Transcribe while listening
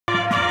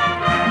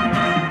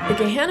The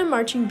Gahanna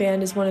Marching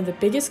Band is one of the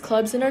biggest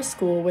clubs in our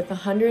school with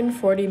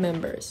 140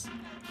 members,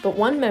 but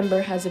one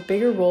member has a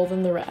bigger role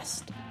than the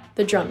rest,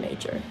 the drum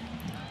major.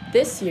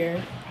 This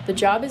year, the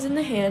job is in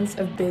the hands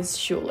of Biz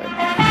Schuler.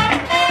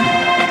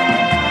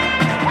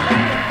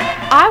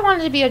 I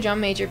wanted to be a drum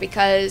major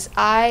because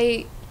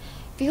I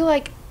feel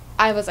like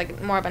I was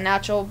like more of a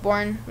natural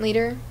born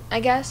leader, I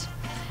guess.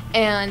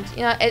 And,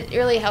 you know, it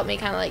really helped me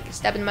kind of like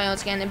step in my own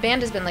skin. And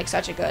band has been like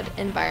such a good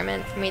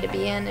environment for me to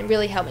be in. It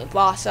really helped me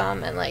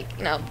blossom and like,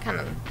 you know, kind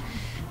of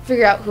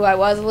figure out who I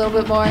was a little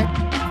bit more.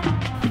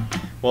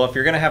 Well, if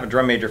you're going to have a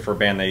drum major for a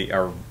band, they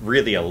are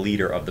really a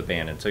leader of the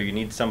band. And so you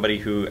need somebody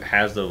who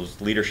has those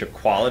leadership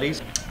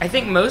qualities. I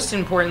think most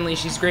importantly,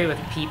 she's great with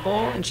people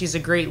and she's a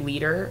great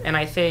leader. And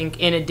I think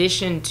in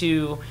addition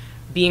to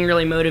being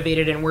really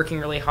motivated and working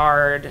really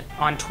hard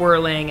on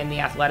twirling and the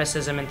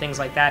athleticism and things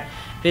like that,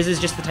 Biz is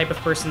just the type of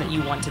person that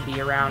you want to be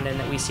around and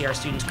that we see our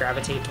students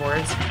gravitate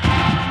towards.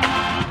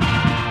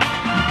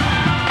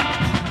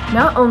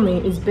 Not only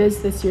is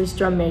Biz this year's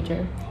drum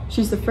major,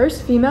 she's the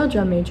first female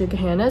drum major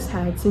Gahanna has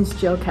had since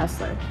Jill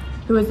Kessler,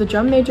 who was the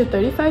drum major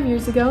 35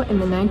 years ago in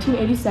the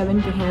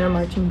 1987 Gahanna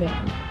Marching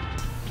Band.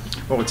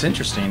 Well, what's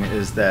interesting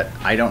is that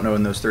I don't know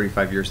in those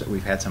 35 years that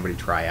we've had somebody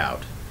try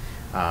out.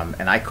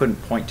 And I couldn't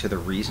point to the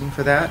reason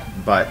for that,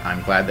 but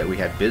I'm glad that we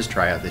had Biz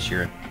try out this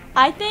year.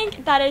 I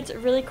think that it's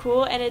really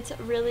cool and it's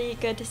really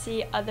good to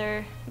see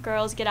other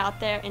girls get out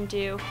there and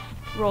do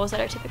roles that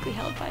are typically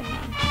held by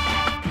men.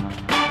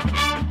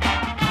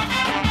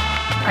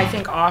 I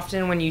think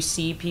often when you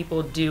see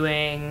people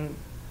doing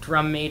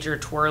drum major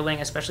twirling,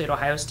 especially at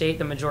Ohio State,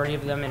 the majority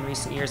of them in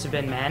recent years have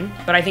been men.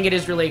 But I think it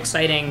is really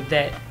exciting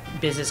that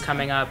Biz is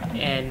coming up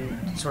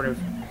and sort of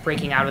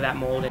breaking out of that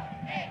mold.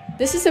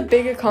 This is a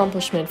big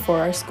accomplishment for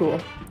our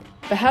school.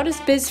 But how does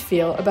Biz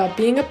feel about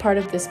being a part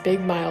of this big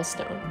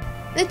milestone?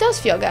 It does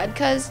feel good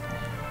because,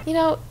 you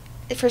know,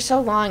 for so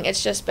long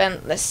it's just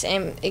been the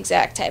same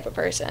exact type of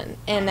person.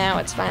 And now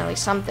it's finally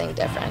something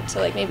different.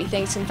 So like maybe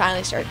things can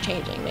finally start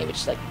changing, maybe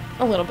just like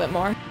a little bit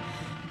more.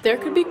 There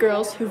could be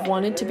girls who've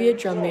wanted to be a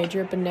drum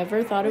major but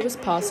never thought it was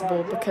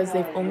possible because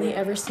they've only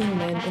ever seen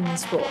men in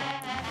this role.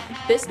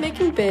 This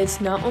making Biz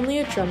not only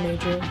a drum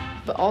major,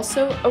 but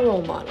also a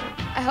role model.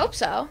 I hope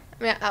so.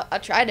 I mean, I'll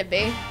try to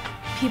be.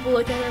 People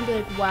look at her and be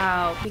like,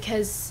 wow,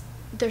 because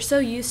they're so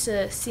used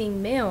to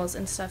seeing males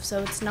and stuff,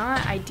 so it's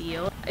not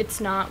ideal.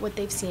 It's not what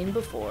they've seen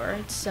before,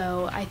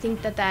 so I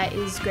think that that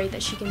is great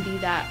that she can be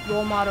that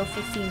role model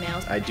for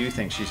females. I do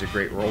think she's a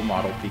great role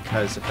model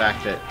because the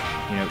fact that,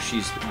 you know,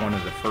 she's one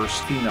of the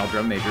first female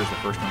drum majors, the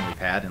first one we've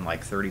had in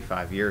like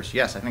 35 years.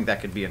 Yes, I think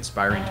that could be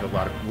inspiring to a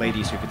lot of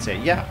ladies who could say,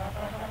 yeah,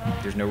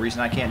 there's no reason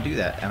I can't do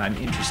that, and I'm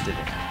interested in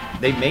it.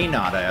 They may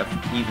not have,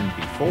 even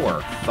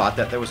before, thought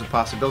that there was a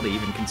possibility,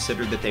 even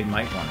considered that they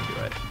might want to do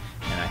it.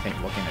 And I think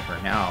looking at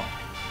her now,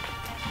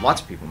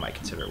 lots of people might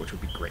consider it, which would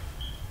be great.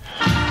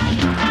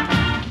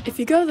 If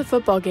you go to the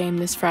football game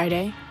this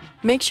Friday,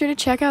 make sure to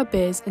check out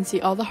Biz and see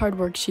all the hard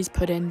work she's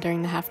put in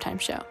during the halftime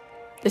show.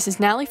 This is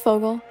Natalie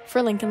Fogel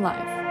for Lincoln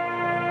Live.